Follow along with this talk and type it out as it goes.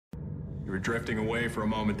You were drifting away for a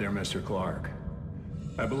moment there, Mr. Clark.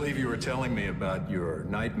 I believe you were telling me about your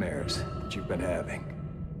nightmares that you've been having.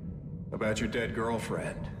 About your dead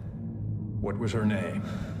girlfriend. What was her name?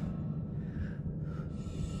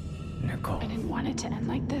 Nicole. I didn't want it to end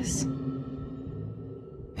like this.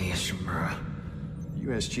 Ishimura.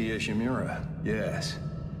 USG Ishimura, yes.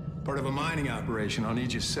 Part of a mining operation on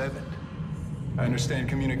Aegis 7. I understand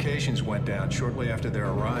communications went down shortly after their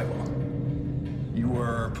arrival. You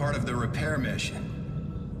were part of the repair mission.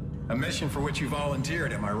 A mission for which you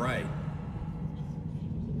volunteered, am I right?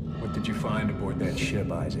 What did you find aboard that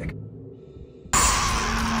ship, Isaac?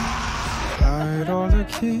 Hide all the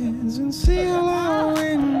kids and seal our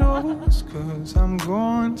windows, 'cause I'm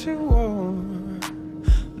going to war.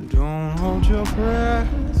 Don't hold your breath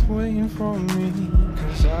waiting for me,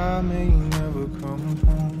 'cause I may never come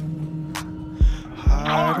home. Hide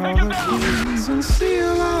all the kids and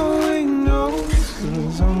seal our windows,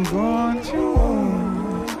 'cause I'm going to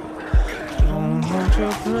war. Don't hold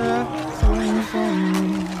your breath waiting for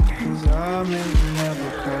me, 'cause I may never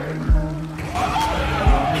come home.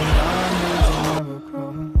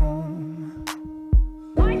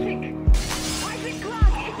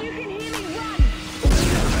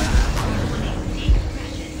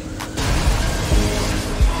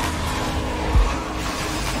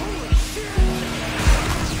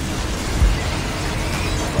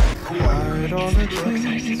 All the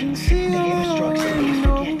trees and see all the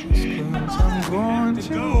windows, 'cause I'm going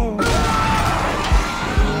to war.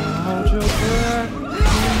 Don't hold your breath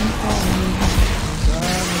waiting for me, 'cause I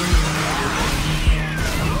may never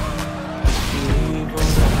leave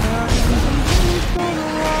all the eyes and deep for the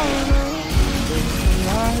water. Take the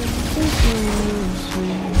light into the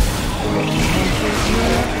sea.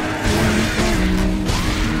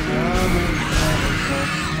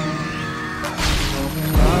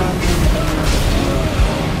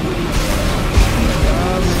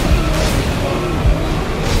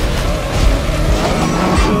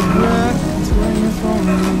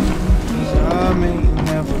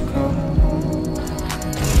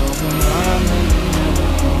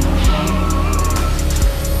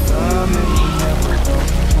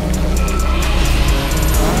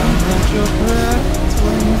 Don't hold your breath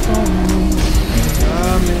waiting for me, 'cause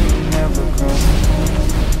I may never come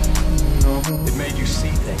home. It made you see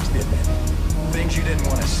things, didn't it? Things you didn't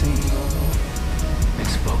want to see. It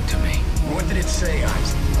spoke to me. What did it say,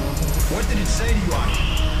 Isaac? What did it say to you, Isaac?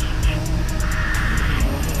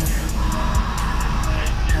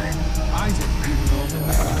 I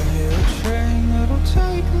hear a train that'll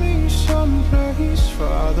take me someplace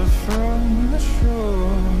farther from the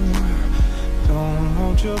shore. Don't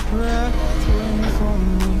hold your breath waiting for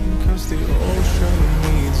me, 'cause the ocean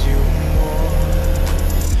needs you more.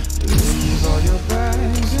 Leave all your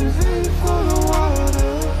bags and head for the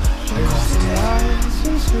water. Chase the lights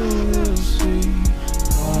into the sea.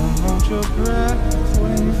 Don't hold your breath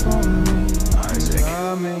waiting for me, Isaac,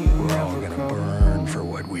 I may we're all never gonna come. burn for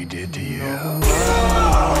what we did to you.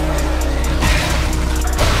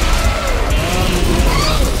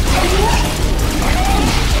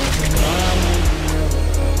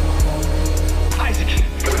 Isaac,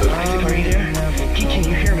 are you there? Can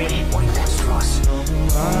you hear me? One test, Ross.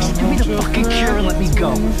 Just give me the fucking cure and let me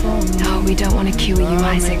go. No, we don't want to cure you,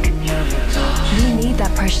 Isaac. We need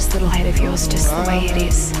that precious little head of yours just the way it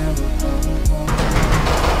is.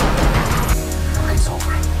 It's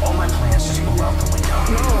over. All my plans just blew out the window.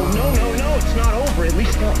 No, it's not over. At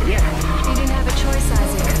least not yet. You didn't have a choice,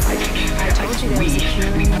 Isaac. I told you there was a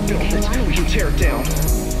cure We and you built came it. running. We can tear it down.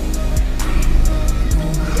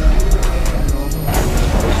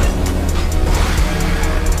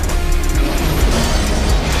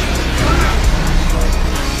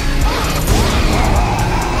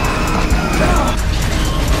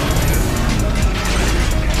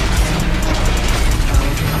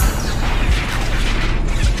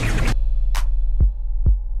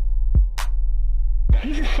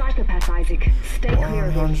 He's a psychopath, Isaac. Stay clear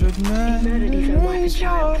of him. 100 He murdered his own wife and raise your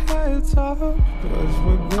child. heads up, 'cause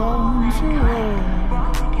we're going to war.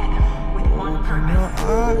 Open your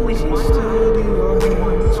eyes and steady your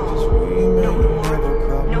hands, 'cause we may never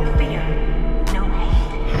come.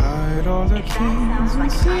 Hide all the keys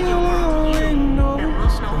and seal our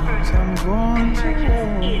windows, 'cause I'm going to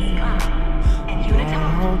war.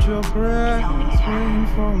 Don't hold your breath waiting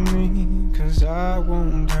for me, 'cause I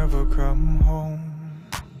won't ever come home.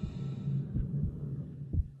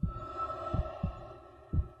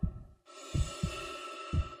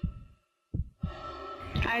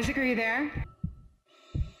 Isaac, are you there?